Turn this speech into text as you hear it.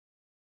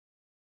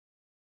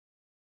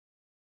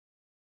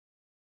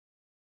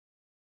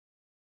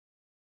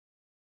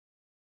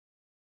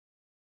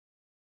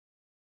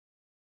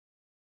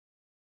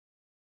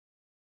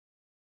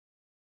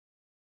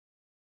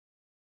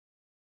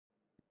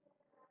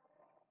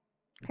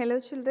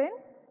Hello children,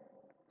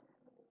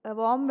 a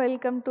warm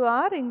welcome to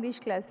our English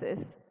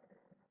classes.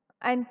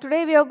 And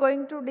today we are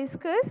going to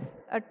discuss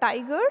a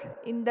tiger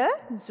in the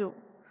zoo.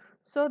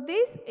 So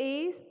this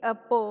is a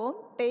poem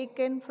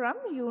taken from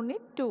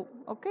unit 2,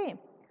 okay.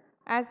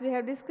 As we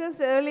have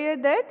discussed earlier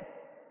that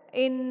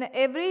in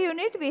every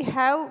unit we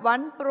have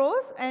one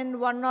prose and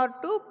one or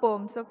two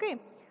poems, okay.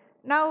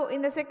 Now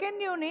in the second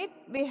unit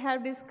we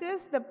have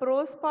discussed the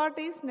prose part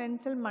is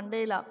Nelson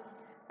Mandela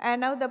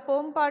and now the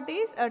poem part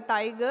is a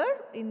tiger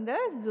in the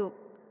zoo.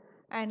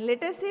 And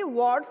let us see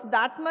what's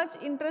that much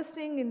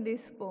interesting in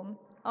this poem,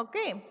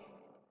 okay.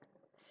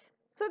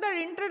 So the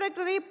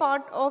introductory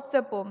part of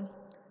the poem.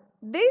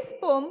 This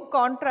poem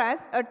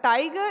contrasts a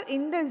tiger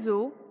in the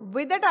zoo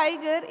with a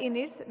tiger in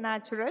its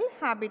natural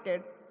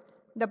habitat.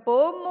 The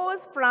poem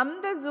moves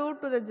from the zoo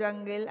to the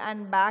jungle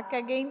and back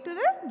again to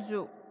the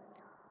zoo.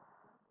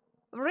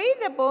 Read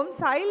the poem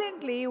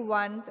silently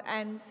once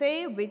and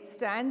say which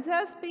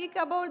stanza speak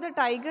about the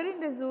tiger in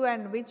the zoo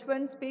and which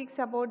one speaks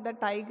about the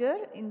tiger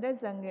in the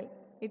jungle.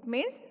 It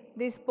means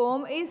this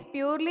poem is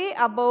purely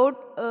about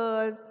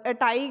a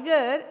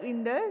tiger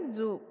in the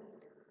zoo.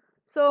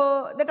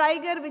 So the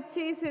tiger which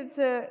is its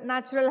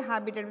natural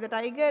habitat. The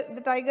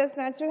tiger's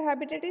natural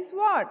habitat is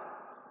what?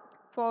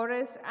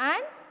 Forest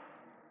and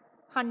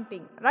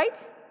hunting,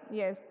 right?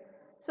 Yes.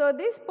 So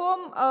this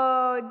poem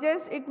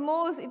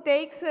it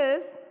takes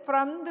us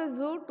from the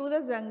zoo to the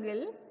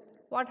jungle,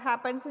 what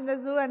happens in the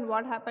zoo and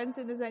what happens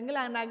in the jungle,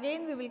 and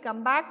again we will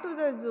come back to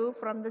the zoo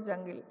from the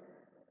jungle.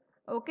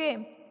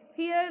 Okay.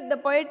 Here the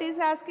poet is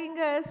asking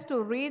us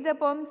to read the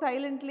poem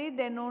silently,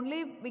 then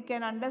only we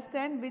can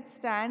understand which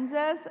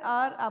stanzas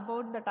are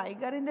about the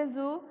tiger in the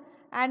zoo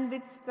and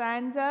which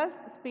stanzas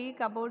speak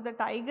about the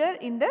tiger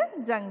in the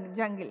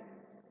jungle.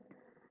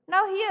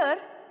 Now here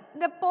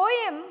the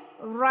poem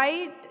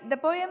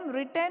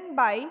written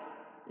by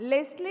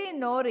Leslie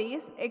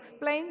Norris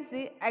explains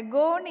the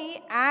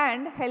agony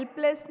and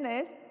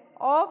helplessness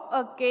of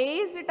a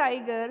caged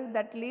tiger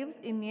that lives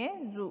in a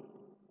zoo.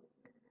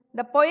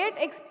 The poet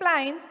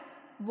explains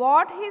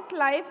what his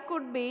life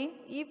could be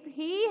if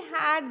he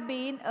had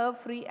been a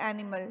free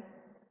animal.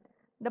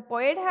 The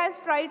poet has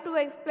tried to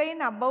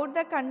explain about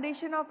the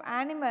condition of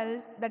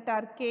animals that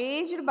are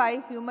caged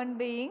by human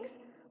beings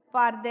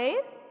for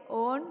their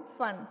own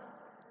fun.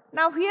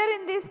 Now here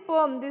in this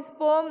poem,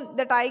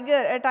 a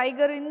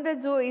tiger in the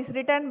zoo is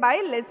written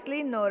by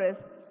Leslie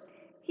Norris.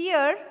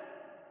 Here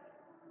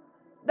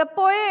the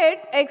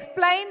poet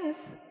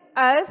explains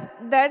us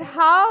that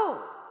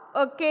how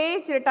a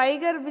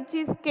tiger which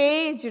is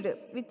caged,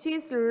 which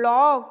is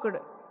locked,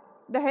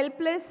 the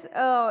helplessness,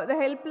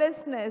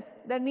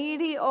 the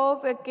needy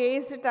of a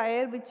caged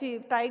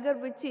tiger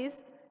which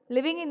is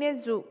living in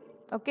a zoo,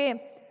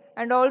 okay.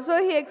 And also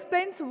he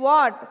explains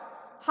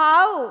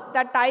how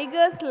the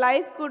tiger's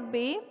life could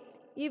be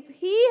if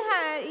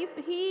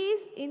if he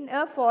is in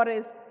a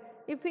forest.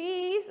 If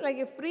he is like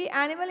a free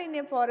animal in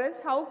a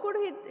forest, how could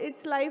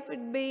its life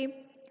it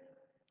be?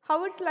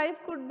 How its life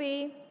could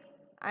be?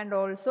 And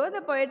also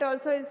the poet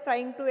also is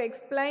trying to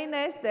explain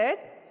us that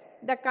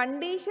the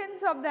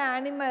conditions of the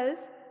animals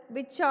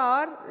which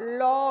are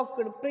locked,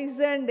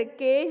 prisoned,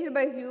 caged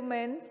by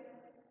humans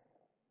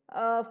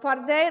for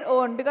their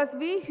own, because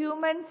we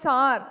humans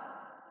are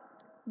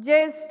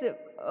just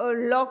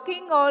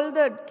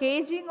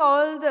caging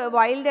all the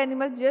wild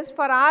animals just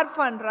for our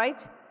fun,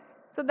 right?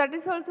 So that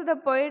is also the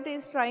poet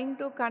is trying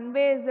to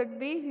convey is that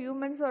we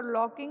humans are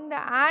locking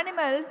the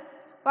animals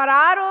for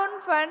our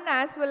own fun,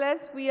 as well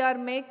as we are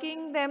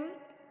making them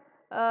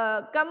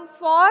come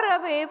far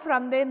away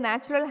from their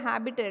natural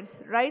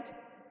habitats, right?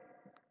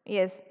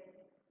 Yes.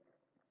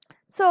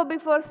 So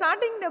before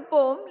starting the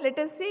poem, let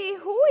us see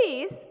who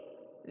is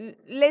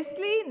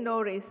Leslie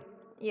Norris.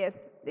 Yes,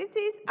 this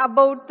is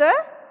about the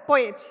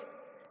poet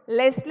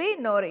Leslie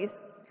Norris.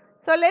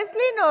 So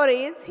Leslie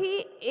Norris,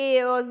 he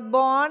was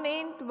born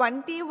in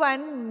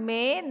 21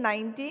 May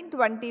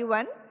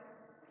 1921,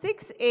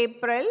 6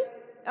 April,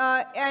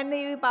 and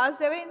he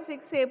passed away in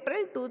 6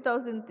 April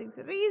 2006.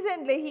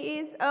 Recently, he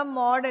is a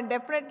modern,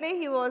 definitely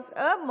he was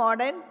a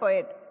modern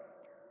poet.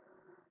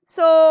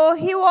 So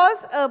he was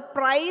a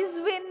prize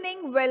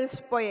winning Welsh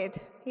poet.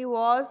 He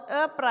was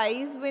a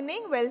prize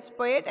winning Welsh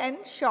poet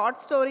and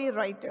short story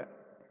writer.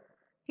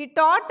 He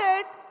taught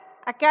at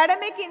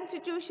academic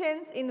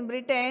institutions in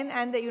Britain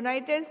and the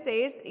United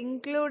States,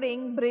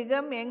 including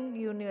Brigham Young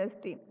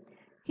University.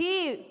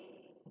 He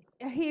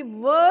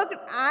worked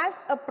as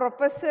a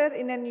professor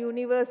in an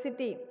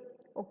university.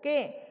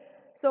 Okay.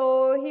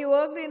 So he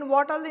worked in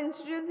what all the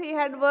institutions he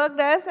had worked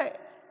as.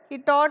 He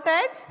taught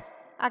at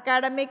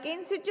academic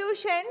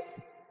institutions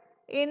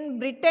in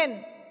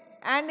Britain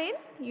and in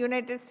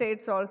United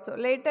States also.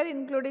 Later,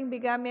 including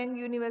Brigham Young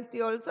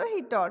University also,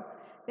 he taught.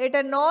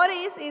 Later,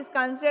 Norris is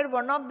considered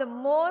one of the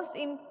most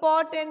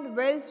important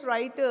Welsh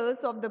writers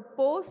of the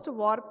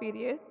post-war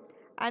period,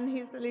 and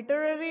his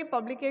literary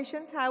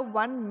publications have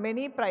won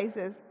many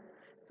prizes.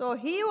 So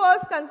he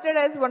was considered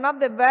as one of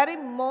the very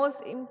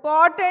most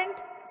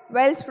important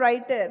Welsh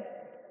writer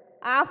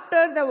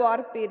after the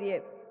war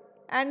period.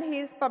 and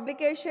his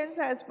publications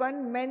has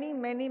won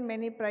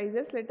many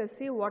prizes. Let us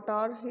see what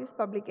are his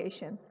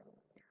publications.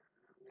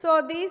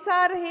 So, these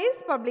are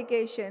his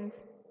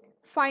publications: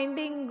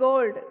 Finding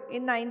Gold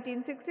in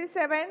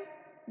 1967,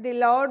 The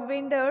Lord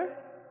Winder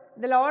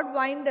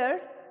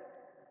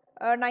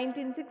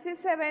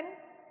 1967,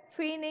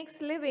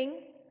 Phoenix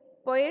Living,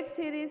 Poet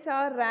Series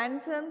are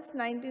Ransoms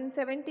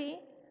 1970,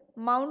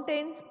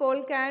 Mountains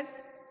Polecats,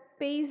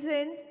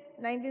 Peasants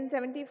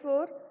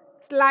 1974,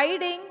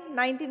 Sliding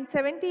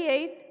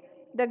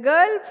 1978, The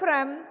Girl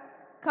from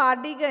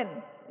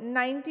Cardigan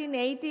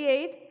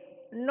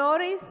 1988,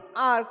 Norris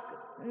Ark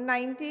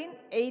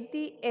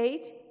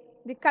 1988,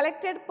 The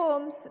Collected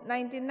Poems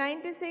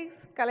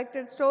 1996,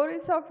 Collected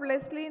Stories of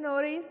Leslie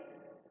Norris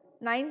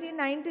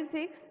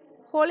 1996,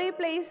 Holy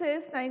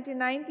Places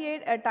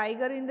 1998, A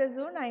Tiger in the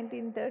Zoo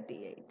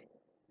 1938.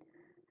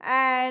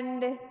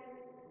 And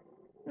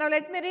now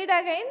let me read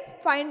again: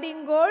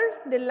 Finding Gold,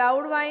 The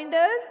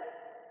Loudwinder,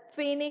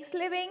 Phoenix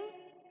Living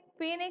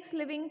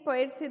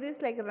Poet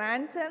Series like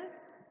Ransoms,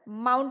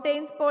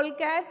 Mountains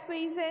Polecats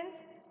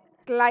Peasants,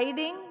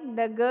 Sliding,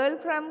 The Girl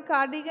from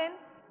Cardigan,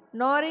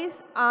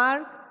 Norris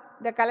Ark,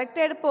 The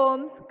Collected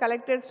Poems,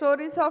 Collected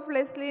Stories of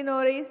Leslie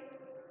Norris,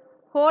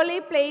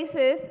 Holy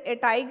Places, A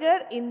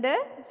Tiger in the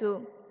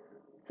Zoo.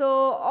 So,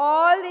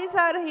 all these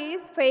are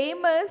his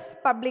famous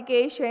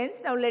publications.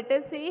 Now, let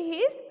us see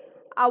his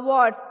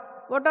awards.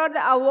 What are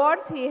the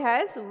awards he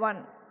has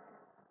won?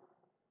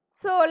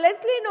 So,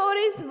 Leslie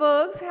Norris'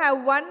 works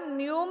have won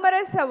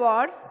numerous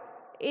awards,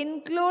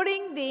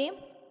 including the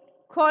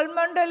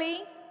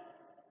Colmondley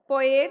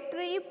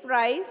Poetry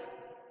Prize,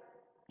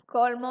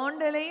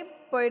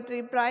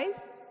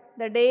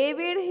 the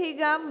David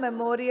Higham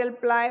Memorial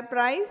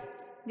Prize,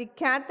 the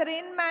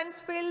Catherine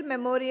Mansfield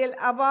Memorial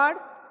Award,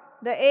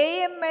 the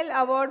AML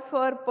Award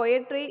for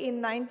Poetry in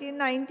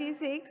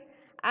 1996,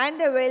 and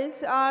the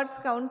Welsh Arts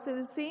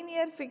Council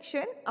Senior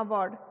Fiction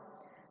Award.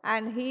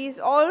 And he is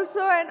also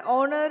an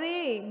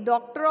honorary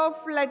Doctor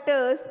of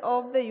Letters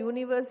of the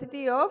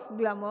University of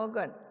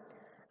Glamorgan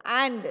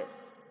and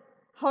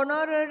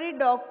honorary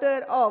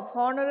Doctor of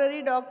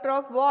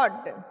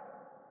what?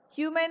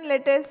 Human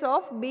Letters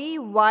of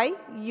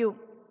BYU.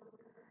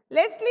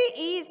 Leslie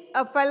is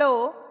a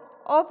Fellow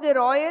of the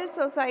Royal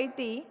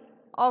Society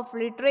of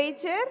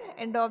Literature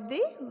and of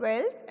the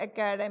Welsh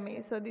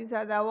Academy. So, these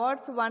are the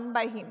awards won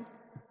by him.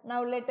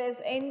 Now, let us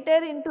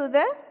enter into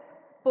the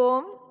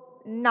poem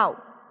now.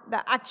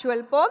 The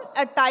actual poem,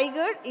 A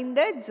Tiger in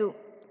the Zoo.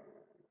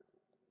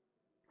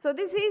 So,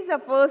 this is the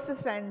first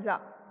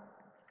stanza.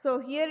 So,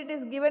 here it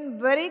is given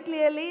very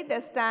clearly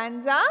the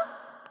stanza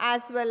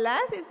as well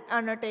as its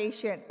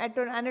annotation.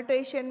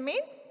 Annotation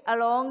means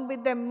along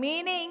with the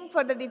meaning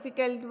for the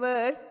difficult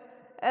words,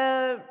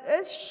 a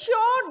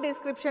short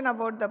description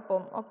about the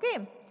poem.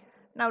 Okay.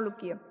 Now,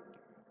 look here.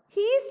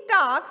 He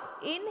stalks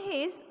in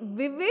his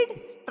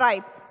vivid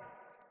stripes.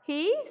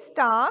 He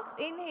stalks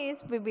in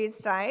his vivid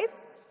stripes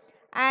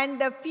and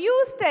the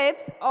few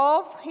steps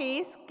of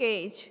his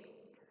cage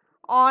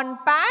on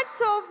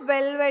pads of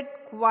velvet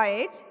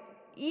quiet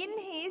in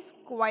his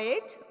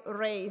quiet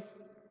race.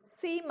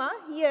 See ma,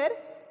 here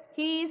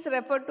he is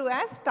referred to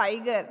as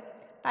tiger.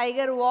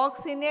 Tiger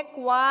walks in a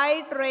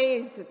quiet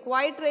race.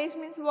 Quiet race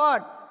means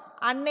what?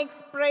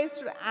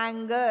 Unexpressed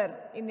anger.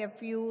 In a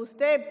few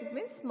steps, it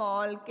means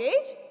small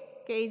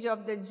cage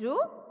of the zoo.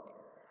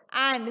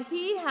 And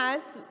he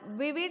has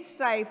vivid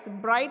stripes,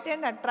 bright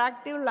and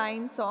attractive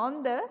lines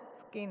on the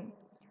skin.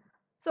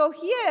 So,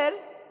 here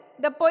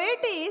the poet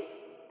is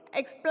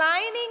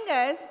explaining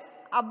us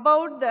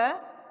about the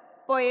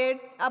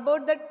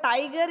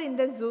tiger in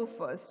the zoo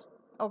first.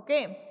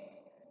 Okay.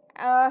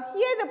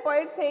 Here the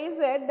poet says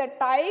that the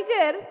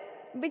tiger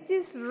which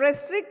is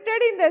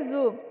restricted in the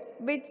zoo,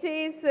 which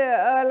is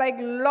like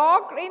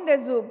locked in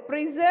the zoo,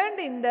 prisoned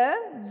in the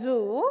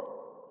zoo,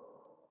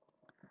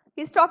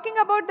 he is talking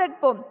about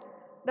that poem.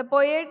 The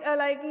poet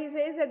like he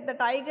says that the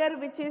tiger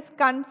which is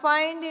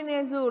confined in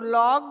a zoo,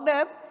 locked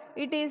up,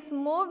 it is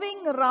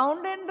moving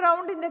round and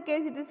round in the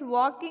cage, it is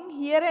walking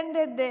here and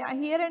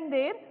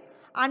there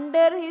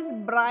under his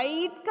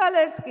bright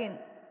colored skin.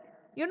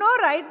 You know,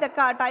 right, the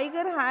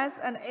tiger has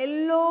an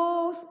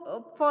yellow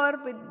fur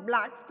with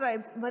black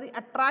stripes, very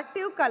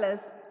attractive colors.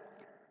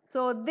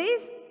 So,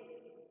 this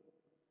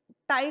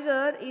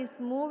tiger is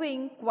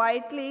moving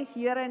quietly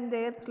here and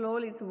there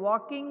slowly, it is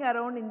walking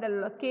around in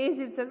the cage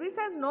itself, it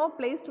has no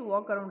place to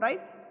walk around,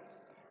 right.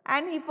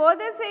 And he further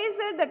says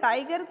that the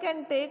tiger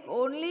can take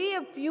only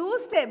a few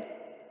steps.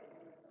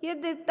 Here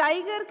the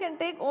tiger can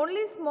take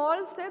only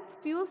small steps,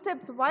 few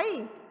steps.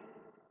 Why?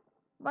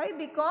 Why?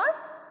 Because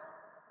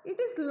it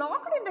is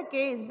locked in the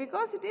cage,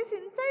 because it is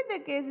inside the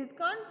cage, it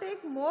can't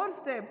take more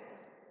steps.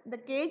 The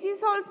cage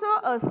is also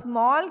a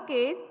small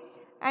cage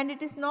and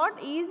it is not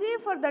easy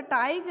for the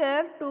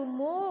tiger to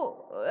move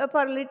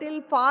for little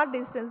far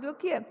distance.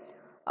 Look here,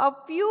 a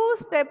few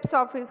steps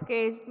of his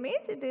cage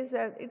means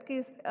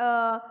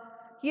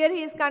here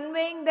he is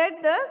conveying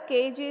that the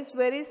cage is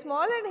very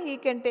small and he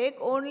can take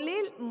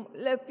only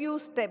a few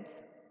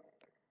steps.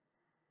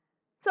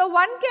 So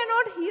one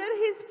cannot hear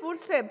his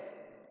footsteps.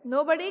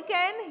 Nobody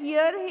can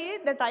hear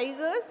the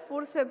tiger's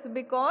footsteps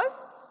because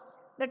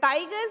the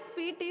tiger's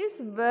feet is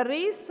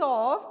very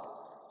soft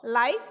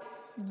like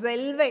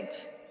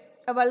velvet.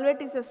 A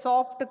velvet is a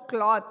soft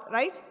cloth,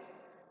 right?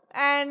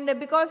 And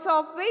because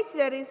of which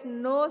there is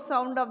no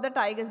sound of the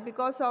tigers,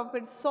 because of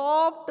its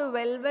soft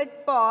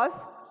velvet paws,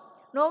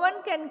 no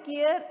one can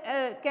hear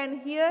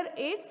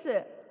its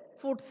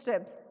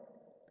footsteps.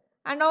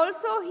 And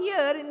also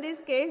here in this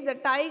case the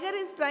tiger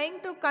is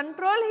trying to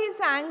control his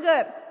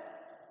anger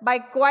by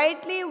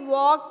quietly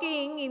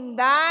walking in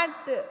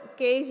that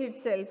cage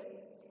itself.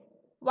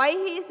 Why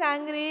he is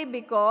angry?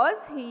 Because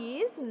he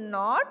is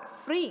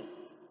not free.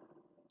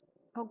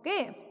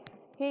 Okay.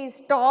 He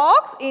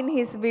stalks in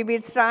his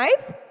vivid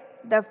stripes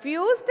the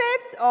few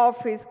steps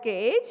of his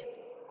cage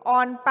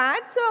on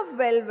pads of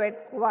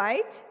velvet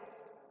white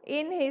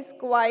in his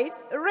quiet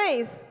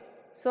race.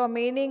 So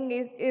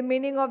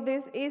meaning of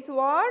this is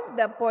what?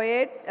 The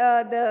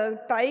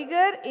the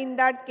tiger in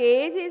that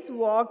cage is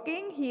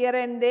walking here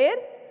and there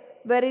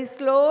very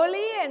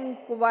slowly and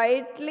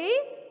quietly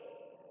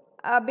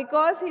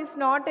because he is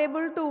not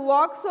able to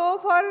walk so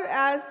far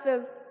as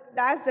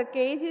the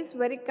cage is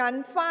very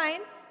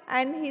confined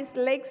and his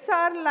legs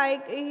are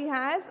like he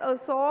has a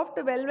soft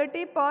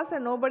velvety paws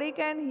and nobody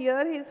can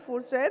hear his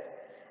footsteps.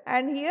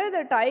 And here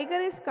the tiger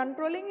is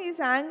controlling his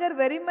anger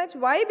very much.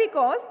 Why?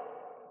 Because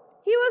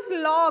he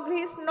was locked, he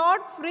is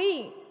not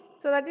free.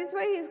 So that is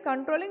why he is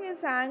controlling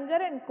his anger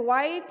and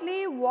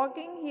quietly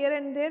walking here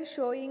and there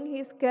showing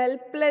his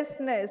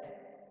helplessness.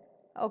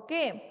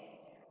 Okay.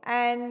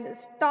 And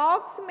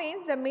stalks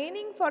means the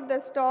meaning for the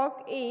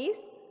stalk is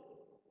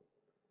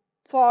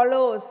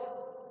follows,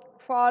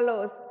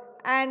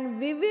 and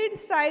vivid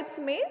stripes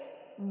means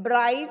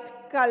bright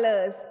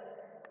colors,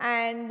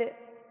 and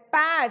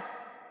pads,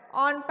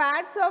 on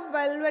pads of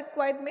velvet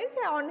white means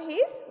on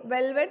his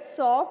velvet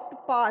soft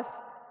paws.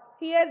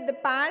 Here the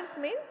pads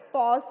means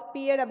paws,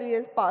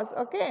 PAWS paws,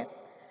 okay.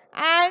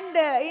 And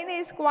in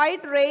his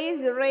quiet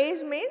rage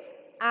means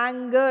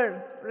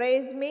anger.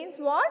 Rage means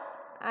what?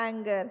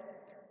 Anger.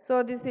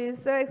 So this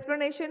is the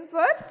explanation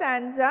for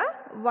stanza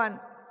 1.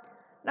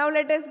 Now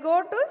let us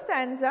go to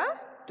stanza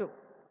 2.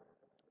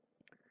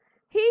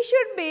 He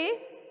should be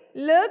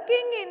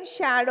lurking in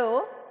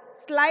shadow,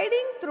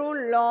 sliding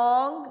through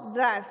long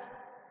grass.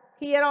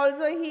 Here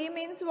also he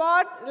means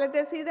what? Let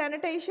us see the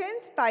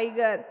annotations.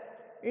 Tiger.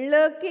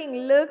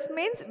 Lurking. Lurks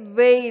means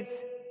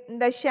waits.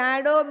 The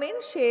shadow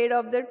means shade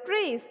of the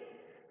trees.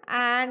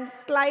 And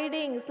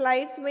sliding.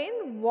 Slides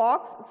mean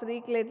walks,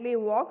 secretly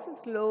walks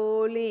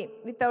slowly,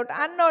 without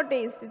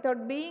unnoticed,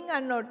 without being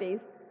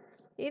unnoticed,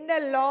 in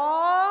the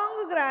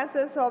long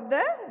grasses of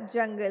the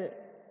jungle.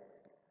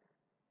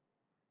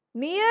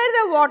 Near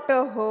the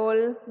water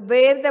hole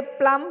where the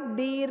plump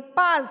deer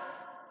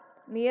pass.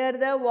 Near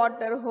the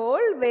water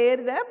hole where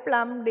the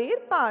plump deer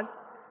pass.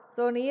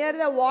 So near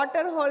the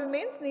water hole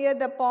means near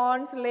the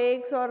ponds,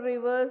 lakes or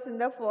rivers in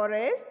the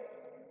forest.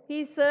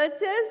 He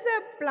searches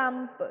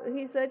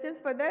he searches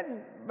for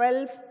the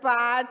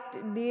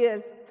well-fat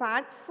deers.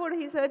 Fat food,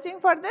 he is searching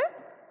for the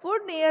food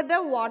near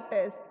the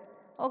waters.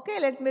 Okay,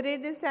 let me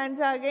read this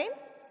stanza again.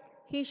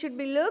 He should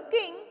be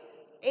looking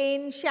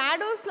in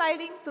shadow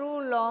sliding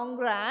through long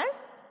grass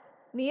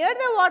near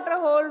the water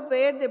hole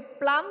where the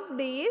plump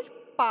deer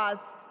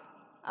pass.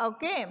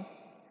 Okay.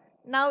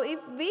 Now if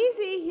we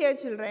see here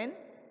children,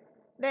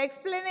 the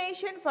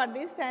explanation for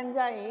this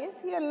stanza is,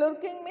 here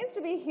lurking means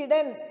to be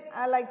hidden,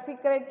 like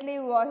secretly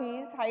he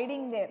is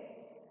hiding there.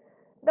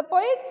 The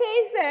poet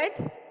says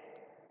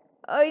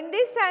that in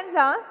this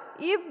stanza,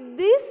 if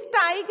this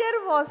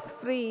tiger was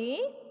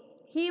free,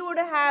 he would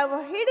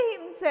have hid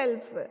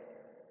himself.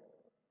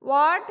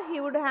 What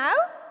he would have?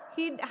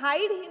 He'd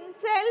hide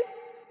himself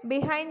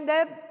behind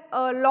the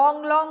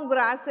long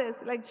grasses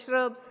like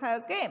shrubs,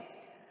 okay.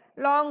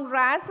 Long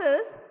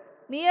grasses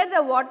near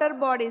the water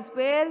bodies,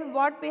 where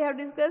what we have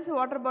discussed,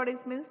 water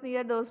bodies means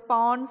near those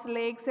ponds,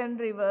 lakes and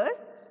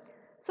rivers,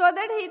 so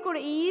that he could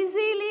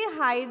easily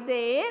hide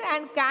there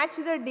and catch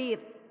the deer.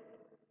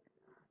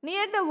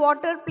 Near the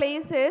water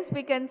places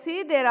we can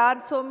see there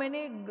are so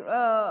many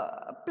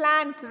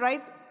plants,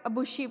 right,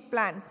 bushy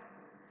plants.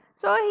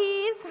 So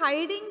he is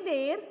hiding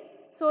there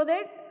so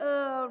that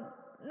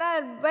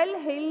well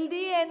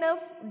healthy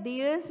enough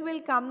deers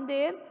will come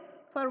there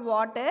for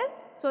water,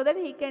 so that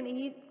he can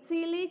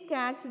easily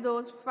catch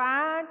those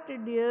fat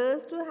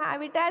deers to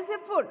have it as a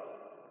food.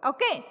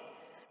 Okay.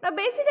 Now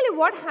basically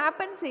what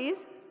happens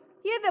is,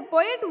 here the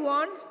poet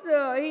wants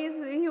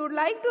he would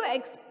like to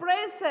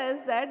express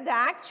us that the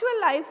actual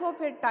life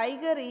of a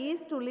tiger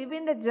is to live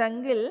in the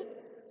jungle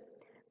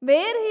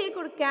where he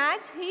could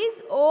catch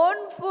his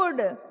own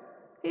food,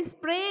 his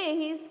prey,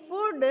 his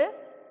food,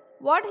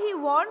 what he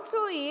wants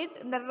to eat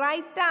in the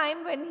right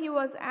time when he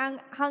was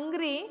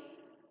hungry,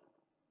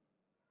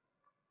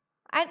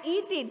 and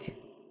eat it.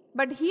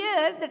 But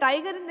here the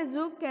tiger in the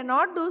zoo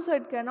cannot do so,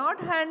 it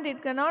cannot hunt,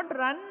 it cannot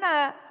run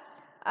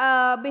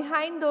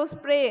behind those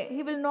prey.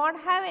 He will not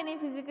have any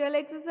physical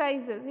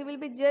exercises, he will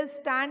be just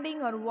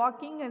standing or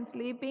walking and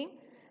sleeping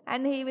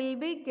and he will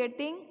be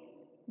getting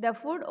the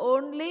food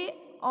only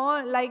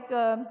on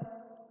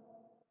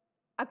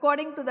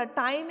according to the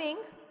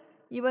timings.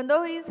 Even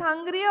though he is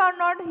hungry or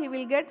not, he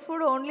will get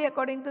food only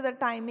according to the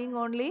timing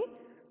only,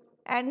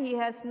 and he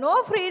has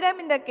no freedom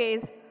in the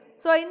case.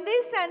 So, in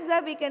this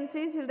stanza we can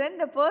see, children,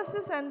 the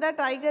first stanza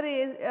tiger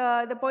is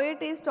the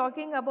poet is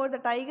talking about the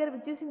tiger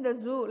which is in the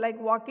zoo, like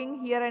walking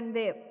here and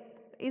there.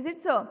 Is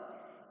it so?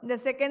 In the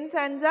second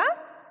stanza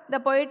the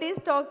poet is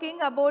talking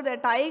about the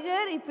tiger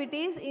if it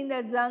is in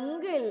the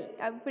jungle.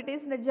 If it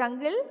is in the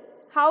jungle,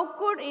 how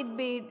could it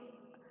be?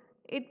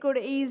 It could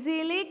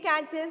easily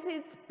catches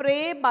its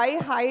prey by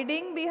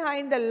hiding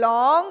behind the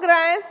long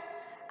grass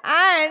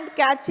and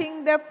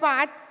catching the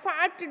fat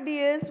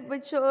deers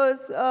which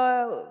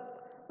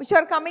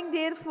are coming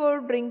there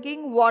for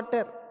drinking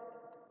water.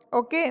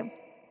 Okay.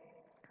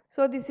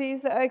 So, this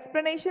is the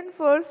explanation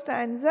for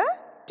stanza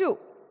 2.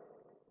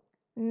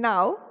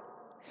 Now,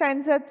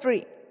 stanza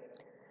 3.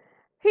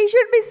 He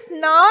should be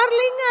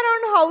snarling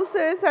around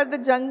houses at the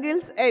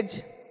jungle's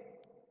edge.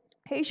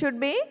 He should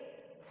be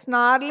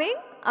snarling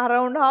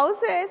around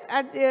houses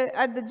at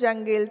the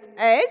jungle's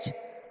edge,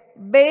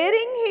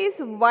 baring his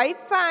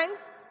white fangs,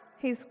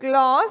 his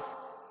claws,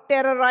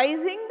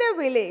 terrorizing the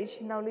village.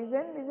 Now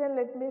listen,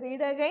 let me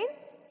read again.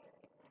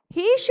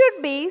 He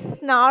should be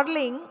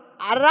snarling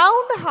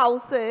around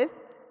houses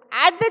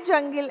at the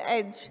jungle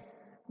edge,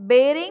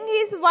 baring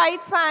his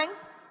white fangs,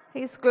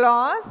 his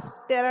claws,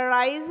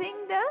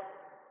 terrorizing the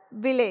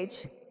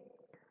village.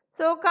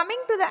 So coming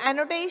to the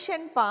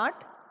annotation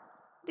part,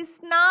 the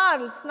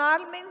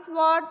snarl means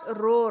what?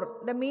 Roar.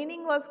 The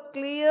meaning was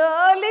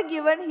clearly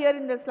given here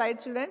in the slide,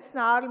 children.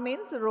 Snarl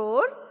means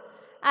roars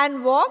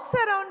and walks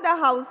around the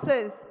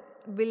houses,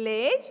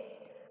 village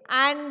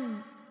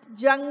and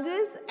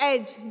jungle's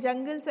edge.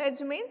 Jungle's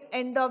edge means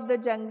end of the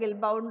jungle,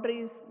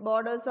 boundaries,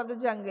 borders of the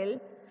jungle.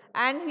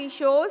 And he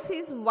shows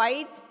his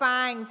white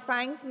fangs.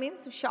 Fangs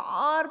means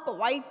sharp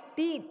white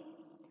teeth.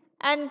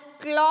 And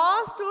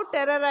claws to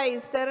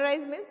terrorize.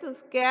 Terrorize means to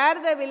scare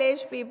the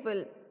village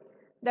people.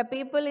 The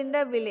people in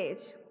the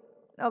village.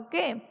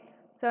 Okay.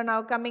 So,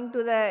 now coming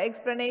to the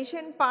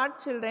explanation part,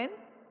 children,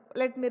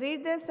 let me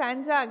read the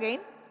stanza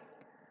again.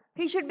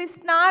 He should be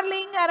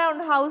snarling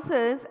around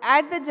houses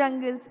at the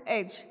jungle's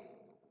edge,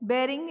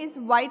 bearing his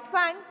white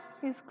fangs,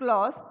 his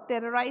claws,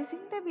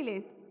 terrorizing the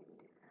village.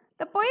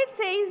 The poet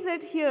says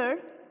that here,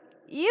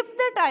 if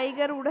the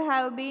tiger would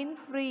have been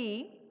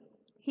free,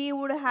 he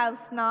would have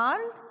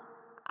snarled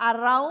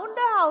around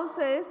the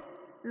houses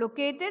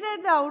located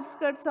at the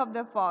outskirts of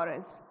the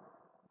forest.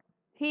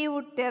 He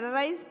would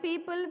terrorize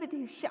people with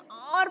his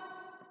sharp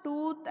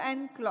tooth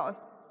and claws.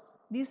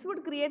 This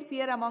would create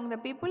fear among the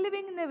people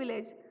living in the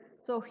village.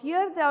 So,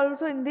 here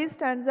also in this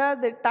stanza,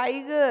 the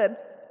tiger,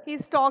 he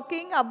is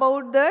talking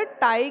about the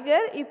tiger.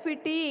 If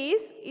it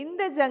is in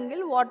the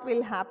jungle, what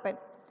will happen?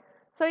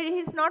 So, he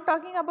is not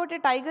talking about a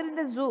tiger in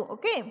the zoo.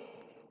 Okay.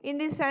 In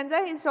this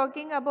stanza, he is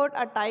talking about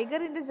a tiger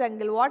in the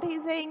jungle. What he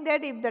is saying,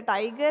 that if the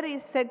tiger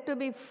is said to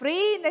be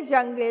free in the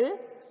jungle,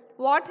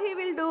 what he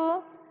will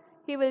do?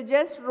 He will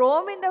just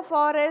roam in the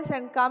forest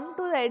and come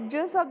to the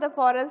edges of the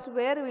forest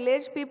where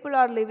village people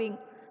are living.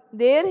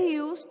 There he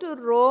used to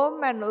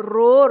roam and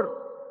roar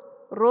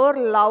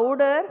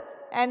louder,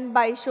 and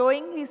by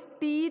showing his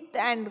teeth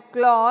and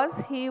claws,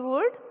 he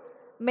would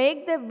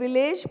make the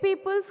village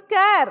people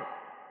scare.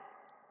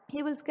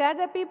 He will scare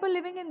the people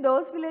living in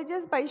those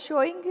villages by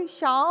showing his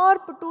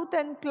sharp tooth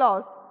and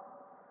claws.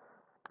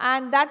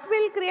 And that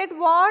will create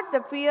what?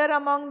 The fear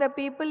among the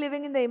people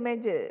living in the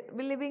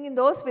living in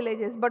those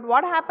villages. But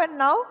what happened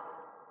now?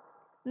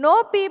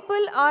 No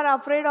people are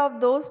afraid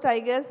of those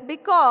tigers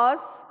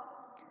because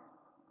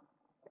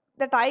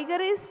the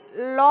tiger is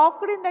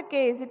locked in the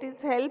cage. It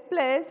is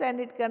helpless and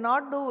it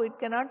cannot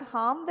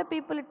harm the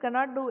people, it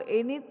cannot do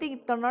anything,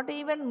 it cannot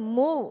even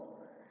move.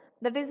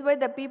 That is why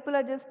the people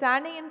are just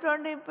standing in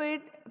front of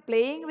it,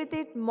 playing with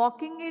it,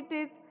 mocking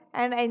it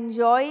and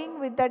enjoying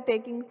with that,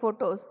 taking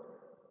photos.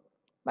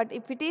 But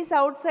if it is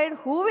outside,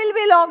 who will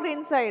be locked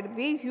inside?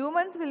 We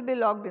humans will be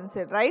locked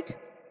inside, right?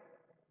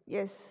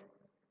 Yes.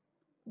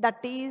 That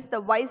is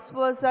the vice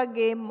versa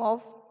game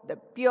of the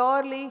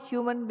purely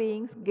human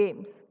beings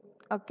games.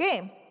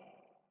 Okay.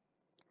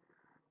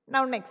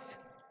 Now next.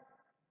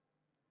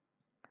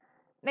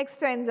 Next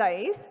stanza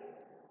is,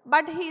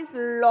 but he is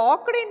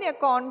locked in a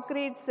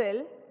concrete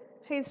cell,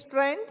 his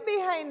strength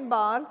behind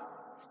bars,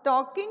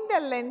 stalking the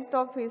length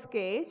of his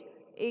cage,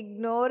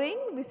 ignoring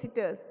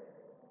visitors.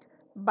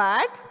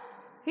 But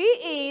he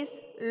is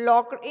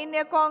locked in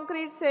a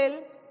concrete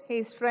cell,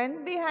 his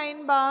strength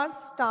behind bars,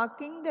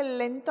 stalking the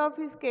length of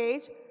his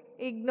cage,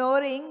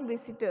 ignoring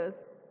visitors.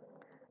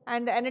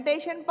 And the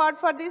annotation part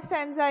for this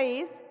stanza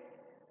is,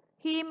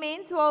 he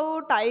means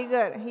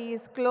tiger. He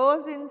is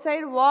closed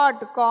inside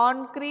what?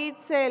 Concrete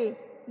cell.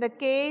 The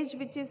cage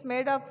which is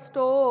made of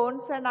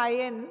stones and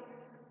iron.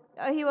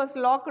 He was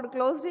locked,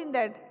 closed in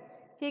that.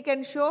 He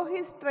can show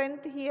his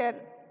strength here.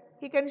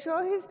 He can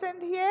show his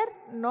strength here?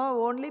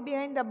 No, only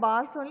behind the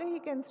bars only he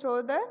can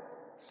show the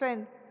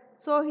strength.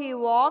 So, he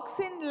walks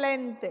in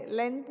length.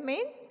 Length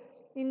means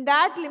In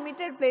that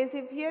limited place,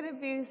 if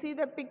you see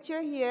the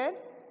picture here,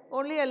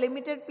 only a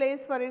limited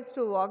place for it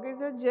to walk.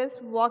 It is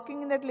just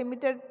walking in that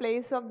limited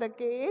place of the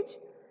cage,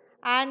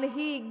 and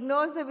he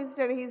ignores the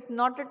visitor. He is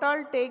not at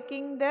all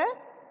taking the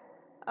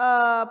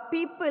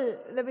people,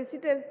 the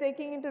visitors,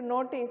 taking into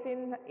notice.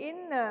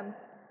 In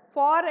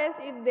forest,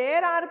 if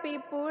there are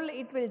people,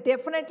 it will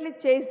definitely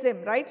chase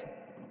them, right?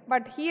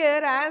 But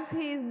here, as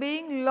he is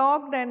being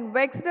locked and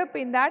vexed up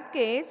in that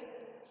cage,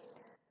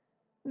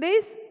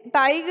 this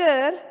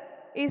tiger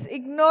is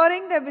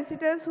ignoring the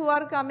visitors who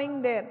are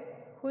coming there.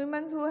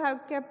 Humans who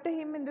have kept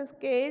him in this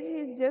cage,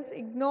 he is just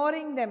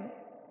ignoring them.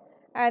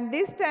 And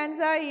this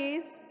stanza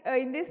is,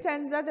 in this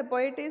stanza the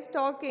poet is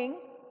talking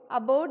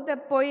about the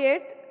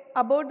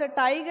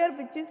tiger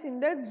which is in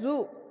the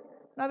zoo.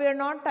 Now we are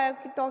not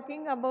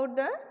talking about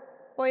the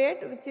poet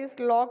which is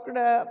locked,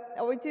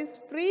 which is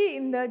free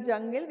in the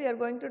jungle. We are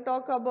going to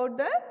talk about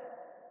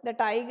the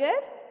tiger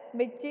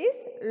which is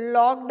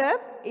locked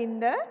up in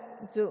the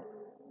zoo.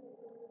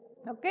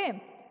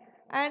 Okay.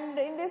 And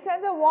in this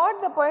stanza what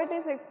the poet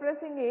is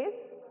expressing is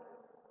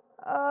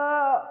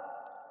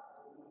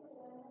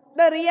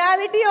the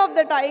reality of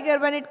the tiger.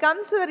 When it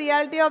comes to the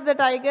reality of the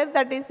tiger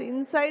that is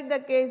inside the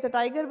cage, the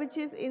tiger which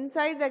is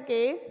inside the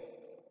cage,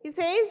 he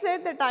says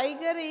that the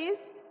tiger is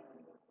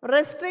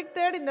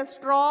restricted in the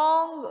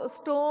strong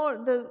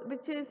stone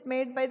which is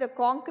made by the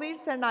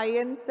concretes and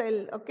iron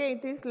cell. Okay,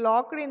 it is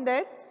locked in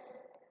that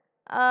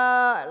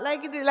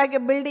like it is like a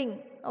building.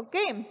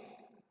 Okay,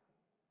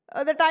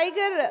 the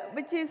tiger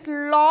which is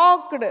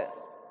locked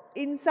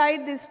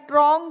inside this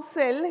strong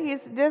cell, he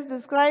is just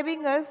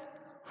describing us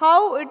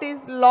how it is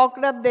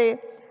locked up there.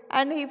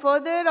 And he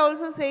further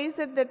also says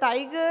that the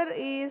tiger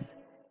is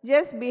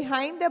just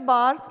behind the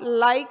bars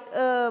like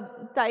a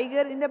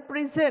tiger in the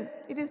prison.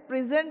 It is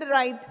prisoned,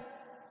 right?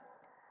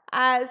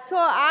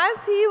 So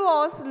as he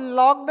was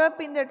locked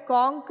up in that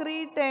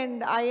concrete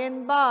and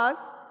iron bars,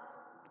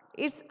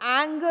 its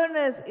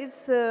angerness,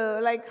 its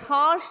like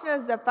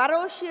harshness, the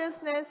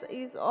ferociousness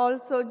is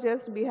also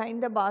just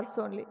behind the bars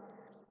only.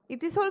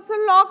 It is also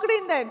locked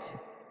in that.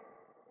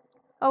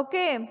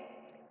 Okay.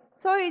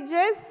 So he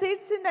just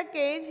sits in the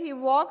cage, he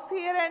walks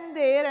here and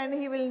there, and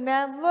he will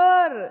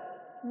never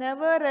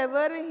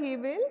ever he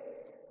will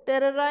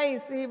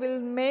terrorize, he will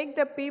make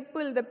the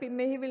people,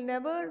 he will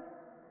never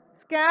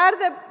scare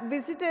the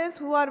visitors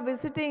who are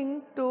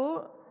visiting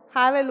to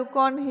have a look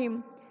on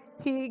him.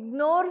 He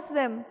ignores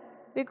them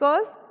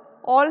because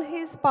all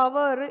his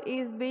power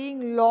is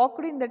being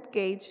locked in that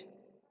cage.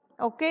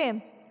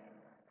 Okay.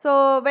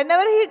 So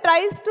whenever he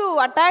tries to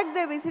attack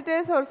the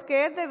visitors or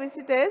scare the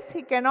visitors,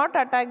 he cannot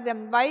attack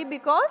them. Why?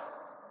 Because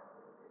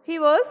he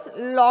was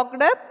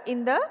locked up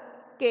in the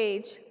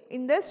cage,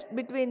 in the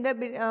between the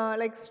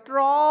like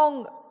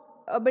strong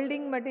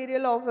building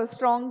material of a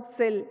strong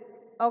cell.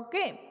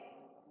 Okay.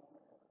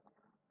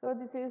 So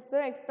this is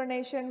the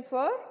explanation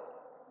for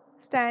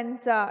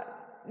stanza.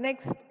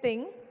 Next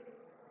thing,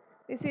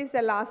 this is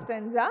the last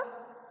stanza.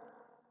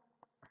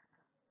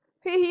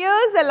 He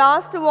hears the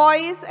last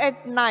voice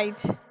at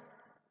night,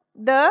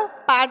 the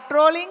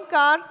patrolling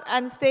cars,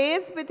 and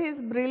stares with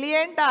his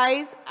brilliant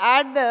eyes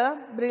at the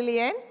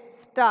brilliant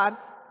stars.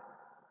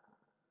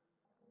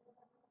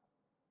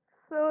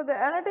 So the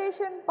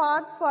annotation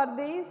part for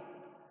this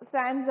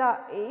stanza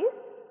is,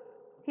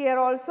 here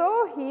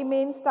also he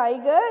means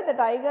tiger. The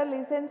tiger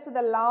listens to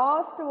the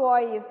last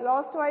voice.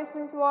 Last voice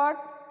means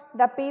what?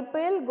 The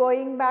people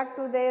going back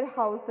to their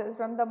houses.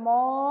 From the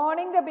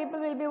morning the people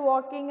will be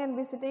walking and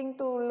visiting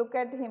to look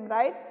at him,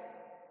 right?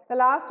 The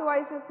last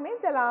voices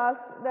means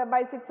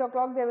by 6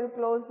 o'clock they will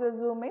close the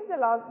zoo, means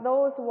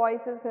those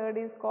voices heard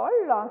is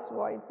called last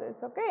voices.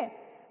 Okay?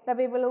 The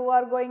people who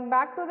are going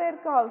back to their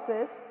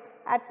houses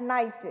at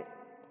night.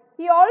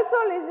 He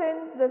also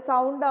listens the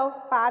sound of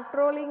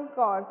patrolling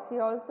cars. He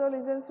also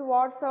listens to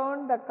what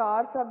sound? The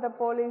cars of the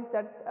police,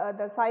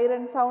 the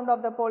siren sound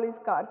of the police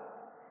cars.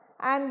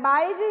 And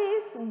by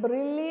these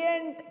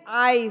brilliant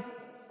eyes,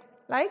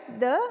 like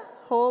the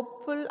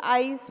hopeful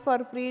eyes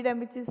for freedom,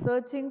 which is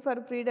searching for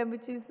freedom,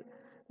 which is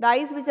the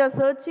eyes which are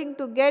searching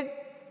to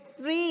get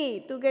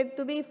free,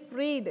 to be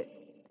freed.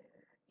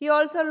 He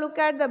also look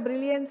at the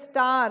brilliant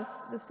stars,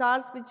 the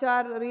stars which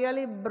are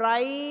really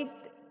bright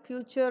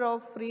future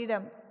of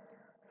freedom.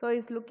 So he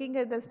is looking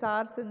at the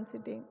stars and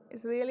sitting.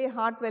 It's really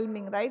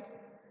heartwarming, right?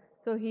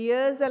 So he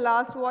hears the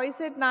last voice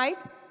at night,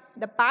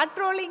 the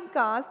patrolling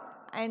cars,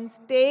 and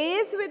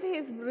stays with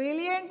his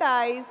brilliant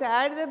eyes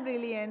at the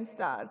brilliant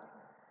stars.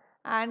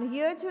 And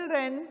here,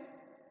 children,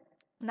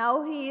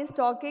 now he is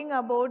talking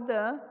about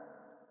the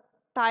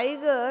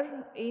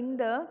tiger in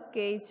the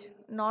cage,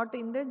 not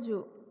in the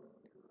zoo.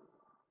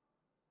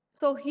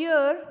 So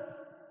here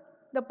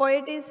the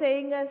poet is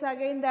saying us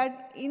again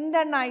that in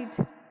the night,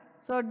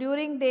 so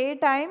during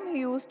daytime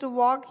he used to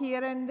walk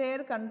here and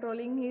there,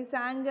 controlling his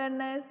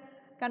angerness,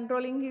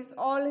 controlling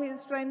all his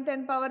strength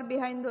and power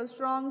behind those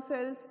strong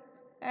cells,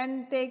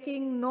 and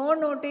taking no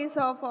notice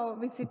of our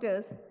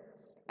visitors.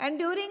 And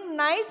during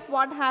nights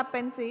what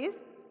happens is,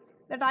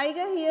 the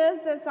tiger hears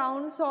the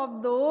sounds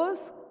of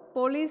those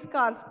police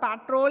cars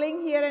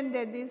patrolling here and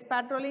there. These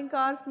patrolling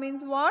cars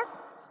means what?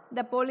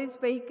 The police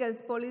vehicles,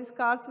 police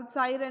cars with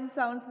siren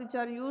sounds which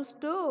are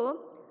used to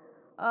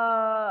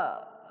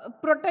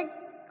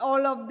protect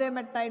all of them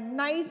at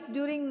nights,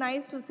 during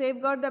nights, to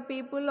safeguard the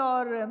people,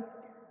 or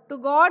to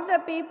guard the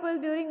people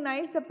during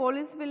nights. The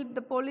police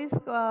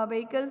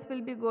vehicles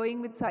will be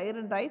going with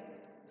siren, right?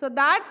 So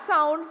that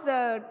sounds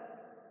the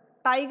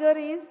tiger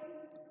is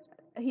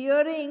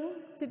hearing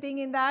sitting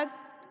in that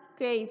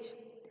cage.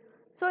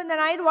 So in the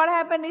night what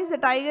happened is the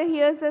tiger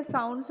hears the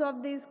sounds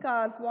of these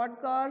cars.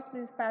 What cars?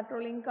 These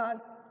patrolling cars.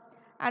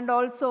 And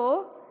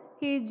also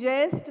he is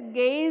just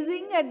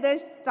gazing at the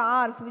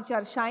stars which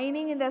are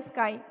shining in the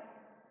sky.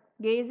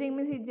 Gazing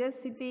means he is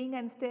just sitting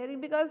and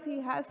staring, because he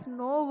has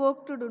no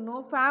work to do,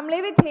 no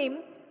family with him,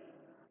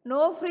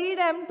 no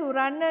freedom to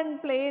run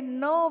and play,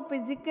 no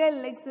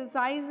physical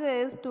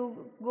exercises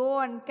to go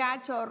and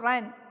catch or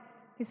run.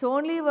 His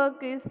only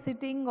work is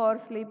sitting or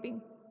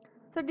sleeping.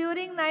 So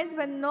during nights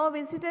when no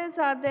visitors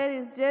are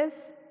there, he just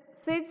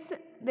sits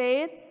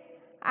there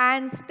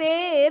and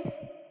stares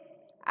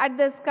at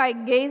the sky,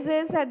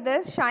 gazes at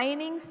the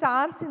shining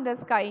stars in the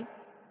sky.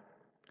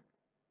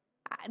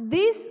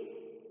 This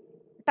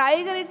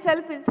tiger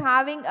itself is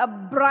having a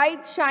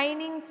bright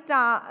shining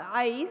star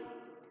eyes,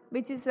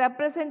 which is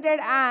represented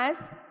as,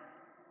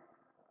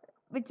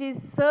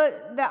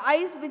 the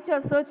eyes which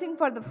are searching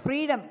for the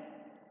freedom.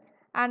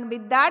 And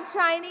with that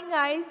shining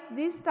eyes,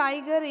 this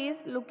tiger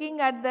is looking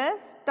at the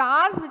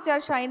stars which are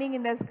shining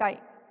in the sky.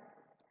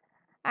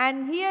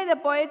 And here the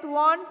poet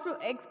wants to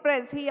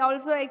express, he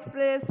also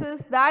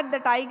expresses that the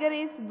tiger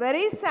is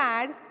very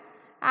sad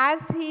as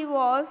he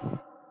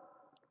was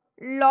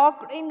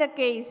locked in the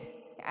cage,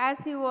 as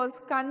he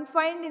was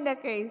confined in the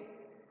cage,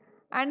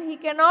 and he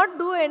cannot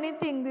do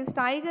anything. This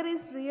tiger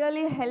is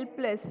really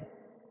helpless.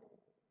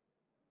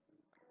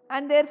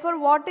 And therefore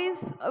what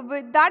is,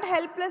 with that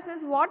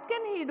helplessness, what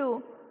can he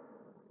do?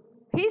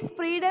 His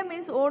freedom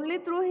is only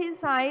through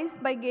his eyes,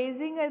 by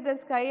gazing at the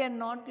sky and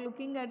not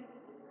looking at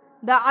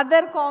the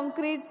other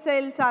concrete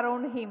cells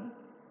around him.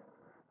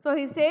 So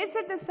he stares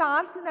at the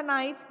stars in the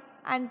night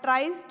and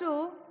tries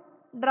to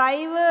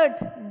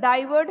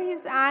divert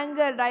his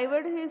anger,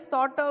 divert his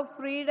thought of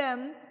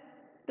freedom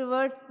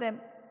towards them.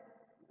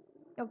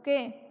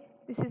 Okay,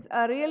 this is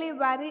a really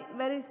very,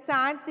 very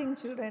sad thing,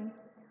 children.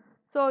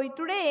 So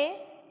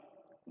today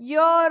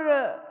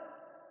your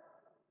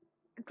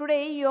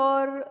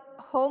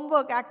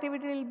homework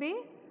activity will be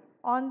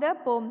on the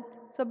poem.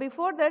 So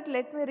before that,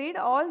 let me read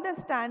all the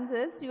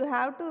stanzas. You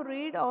have to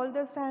read all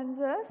the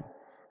stanzas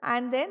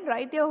and then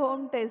write your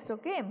home test,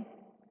 okay?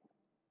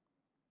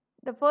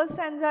 The first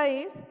stanza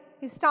is,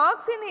 he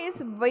stalks in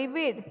his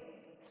vivid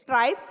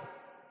stripes,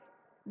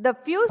 the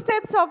few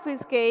steps of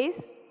his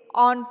case,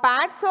 on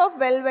pads of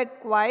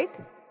velvet quite,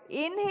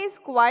 in his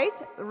quiet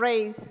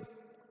race.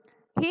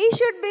 He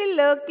should be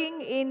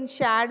lurking in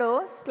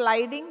shadow,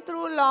 sliding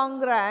through long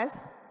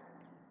grass,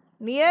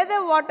 near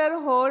the water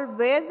hole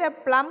where the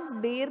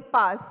plump deer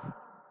pass.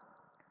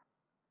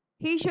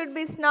 He should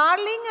be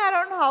snarling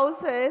around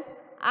houses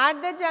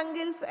at the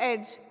jungle's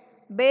edge,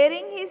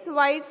 baring his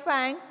white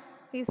fangs,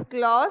 his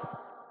claws,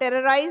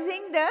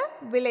 terrorizing the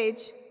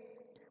village.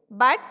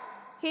 But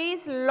he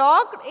is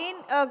locked in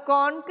a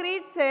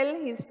concrete cell,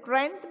 his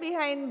strength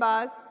behind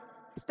bars,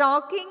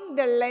 stalking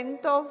the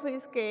length of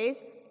his cage,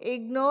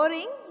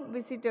 ignoring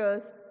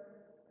visitors.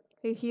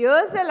 He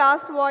hears the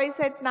last voice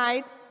at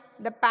night,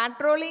 the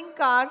patrolling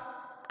cars,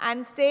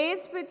 and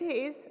stares with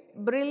his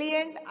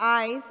brilliant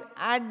eyes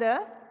at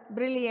the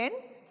brilliant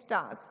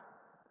stars.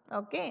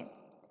 Okay.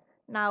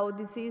 Now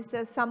this is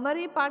the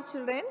summary part,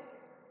 children.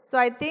 So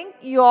I think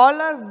you all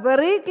are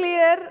very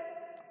clear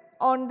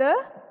on the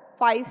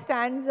 5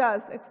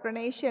 stanzas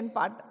explanation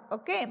part.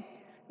 Okay.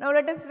 Now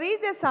let us read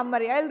the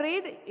summary. I will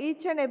read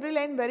each and every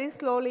line very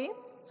slowly,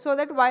 so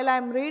that while I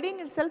am reading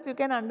itself you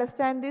can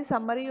understand the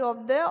summary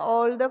of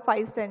all the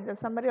 5 stanzas.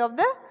 Summary of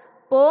the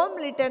poem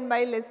written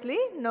by Leslie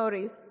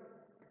Norris.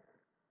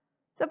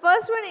 The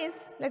first one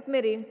is, let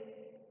me read.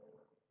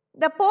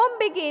 The poem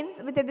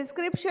begins with a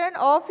description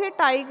of a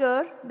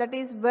tiger that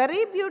is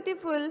very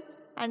beautiful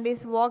and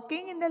is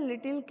walking in the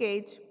little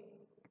cage.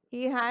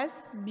 He has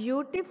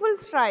beautiful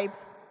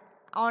stripes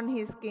on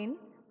his skin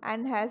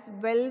and has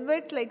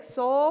velvet like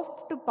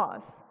soft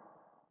paws.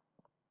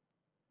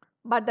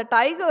 But the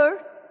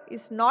tiger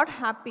is not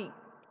happy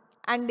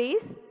and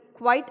is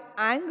quite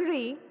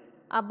angry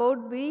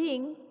about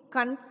being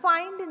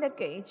confined in the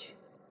cage.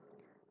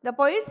 The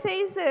poet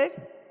says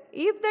that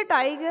if the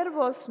tiger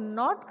was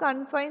not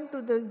confined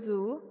to the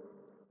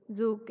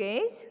zoo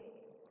cage,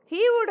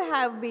 he would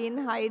have been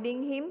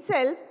hiding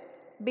himself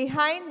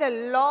behind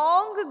the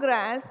long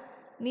grass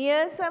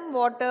near some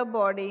water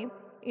body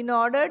in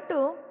order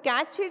to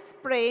catch its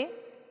prey,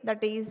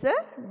 that is the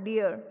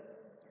deer.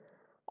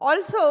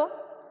 Also,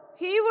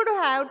 he would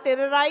have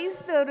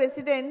terrorized the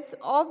residents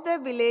of the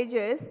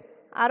villages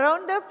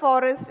around the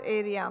forest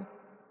area.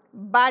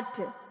 But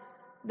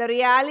the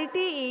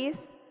reality is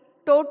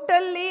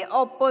totally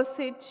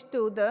opposite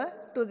to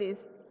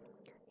this.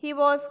 He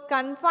was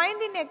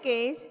confined in a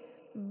cage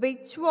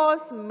which was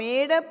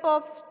made up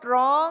of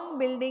strong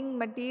building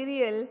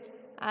material,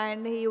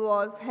 and he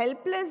was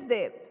helpless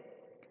there.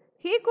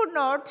 He could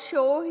not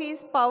show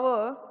his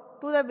power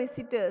to the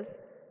visitors.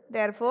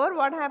 Therefore,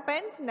 what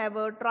happens?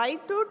 Never try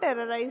to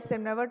terrorize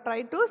them, never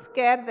try to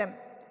scare them.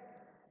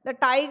 The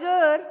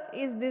tiger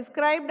is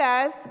described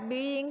as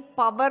being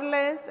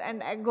powerless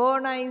and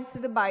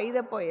agonized by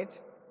the poet.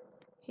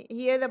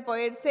 Here the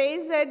poet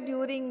says that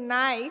during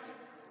night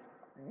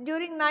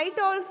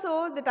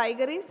also the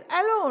tiger is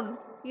alone,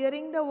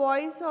 hearing the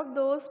voice of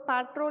those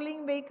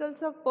patrolling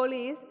vehicles of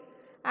police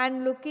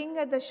and looking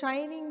at the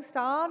shining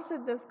stars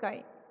at the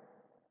sky.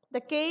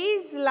 The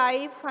cave's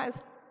life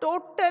has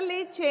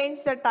totally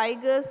changed the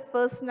tiger's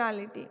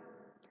personality.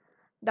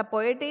 The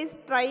poet is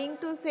trying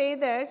to say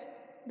that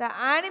the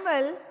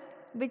animal,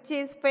 which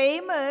is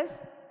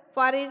famous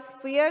for its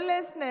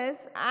fearlessness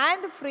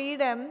and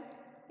freedom,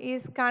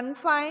 is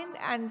confined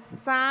and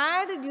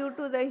sad due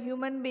to the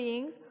human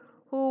beings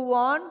who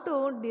want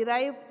to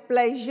derive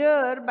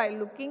pleasure by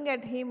looking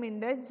at him in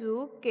the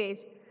zoo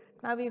cage.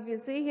 Now, if you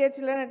see here,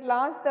 children, at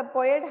last the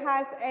poet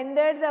has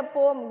ended the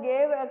poem,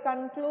 gave a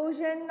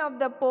conclusion of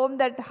the poem,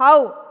 that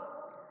how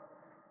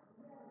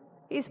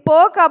he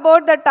spoke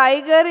about the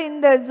tiger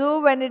in the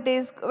zoo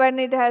when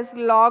it has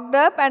locked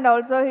up, and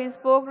also he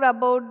spoke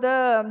about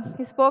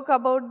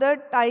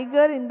the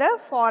tiger in the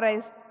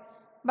forest.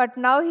 But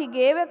now he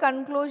gave a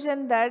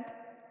conclusion that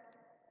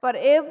for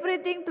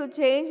everything to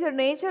change the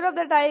nature of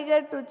the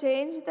tiger, to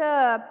change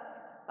the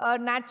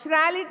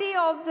naturality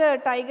of the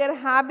tiger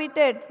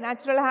habitat,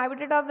 natural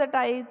habitat of the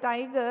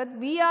tiger,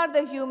 we are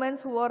the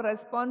humans who are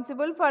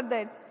responsible for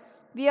that.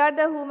 We are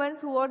the humans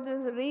who are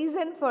the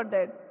reason for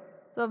that.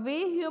 So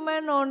we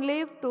human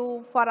only,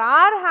 for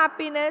our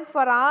happiness,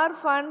 for our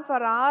fun,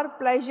 for our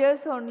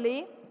pleasures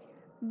only,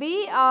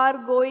 we are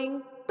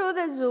going to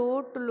the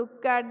zoo to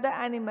look at the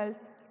animals.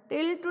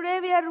 Till today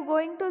we are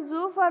going to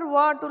zoo for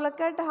what? To look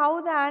at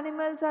how the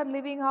animals are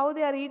living, how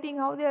they are eating,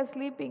 how they are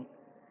sleeping.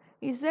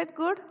 Is that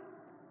good?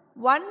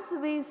 Once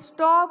we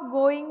stop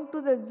going to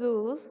the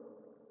zoos,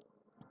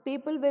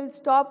 people will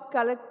stop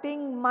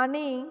collecting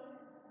money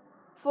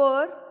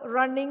for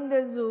running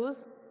the zoos,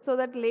 so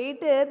that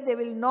later they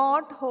will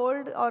not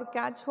hold or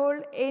catch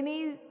hold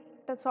any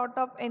sort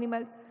of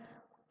animals.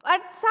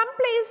 At some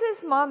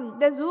places, mom,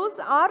 the zoos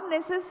are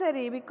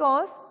necessary,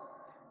 because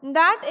in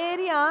that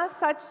area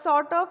such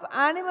sort of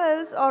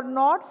animals are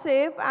not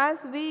safe, as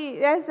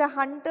the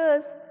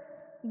hunters,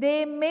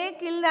 they may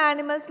kill the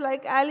animals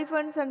like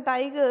elephants and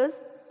tigers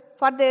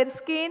for their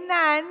skin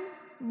and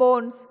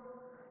bones.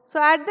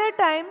 So at that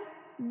time,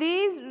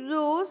 these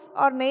zoos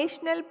or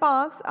national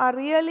parks are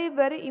really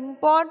very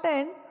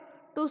important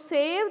to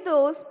save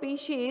those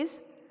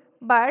species,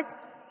 but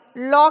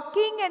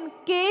locking and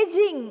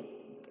caging,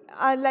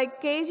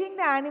 like caging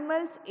the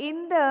animals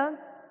in the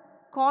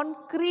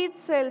concrete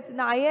cells, in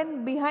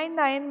the behind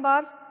the iron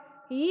bars,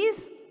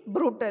 is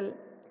brutal.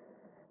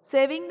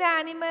 Saving the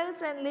animals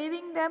and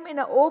leaving them in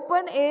an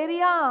open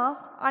area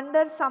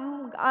under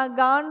some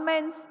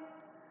governments,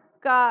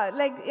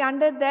 like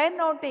under their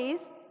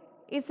notice,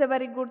 is a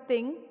very good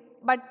thing.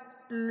 But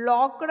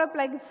locked up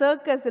like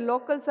circus, the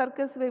local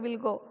circus we will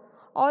go,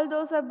 all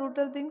those are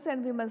brutal things,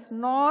 and we must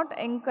not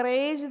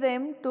encourage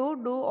them to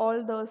do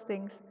all those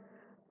things.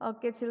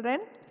 Okay,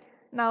 children.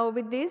 Now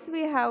with this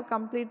we have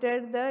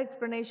completed the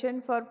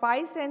explanation for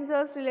 5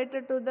 stanzas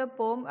related to the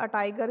poem A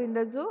Tiger in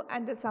the Zoo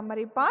and the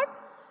summary part,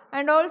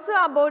 and also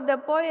about the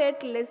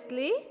poet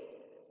Leslie.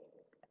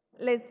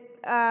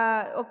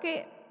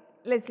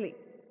 Leslie.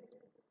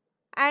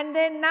 And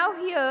then now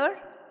here,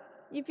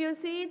 if you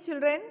see,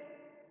 children,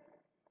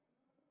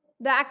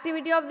 the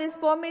activity of this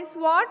poem is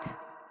what?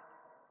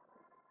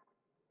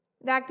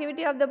 The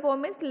activity of the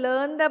poem is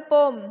learn the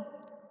poem.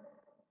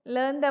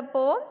 Learn the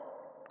poem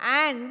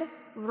and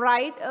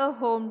write a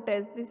home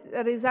test.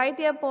 Recite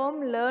a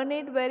poem, learn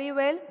it very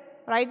well,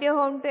 write a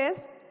home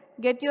test,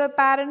 get your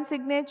parent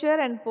signature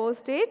and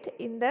post it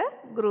in the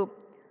group.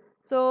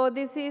 So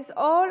this is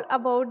all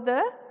about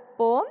the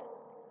poem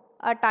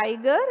A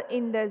Tiger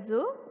in the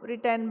Zoo,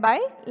 written by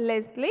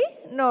Leslie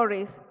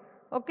Norris.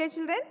 Okay,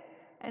 children,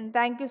 and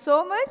thank you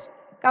so much.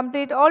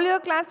 Complete all your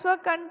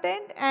classwork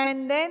content,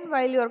 and then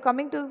while you are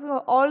coming to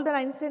school, all the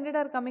 9th standard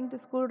are coming to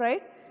school,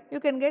 right?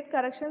 You can get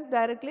corrections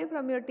directly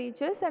from your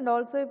teachers, and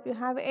also if you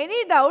have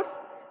any doubts,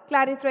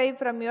 clarify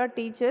from your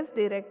teachers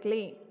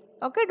directly.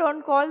 Okay,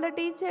 don't call the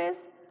teachers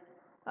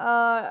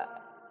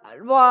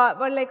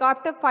like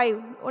after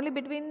 5, only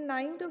between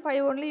 9 to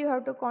 5 only you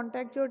have to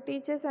contact your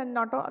teachers, and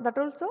not that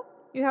also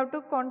you have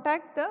to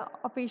contact the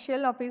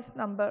official office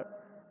number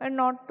and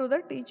not to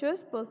the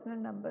teachers' personal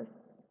numbers.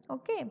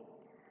 Okay,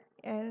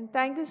 and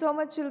thank you so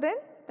much, children.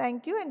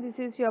 Thank you, and this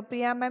is your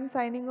Priya ma'am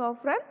signing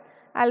off from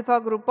Alpha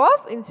Group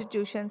of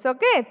Institutions.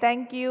 Okay,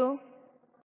 thank you.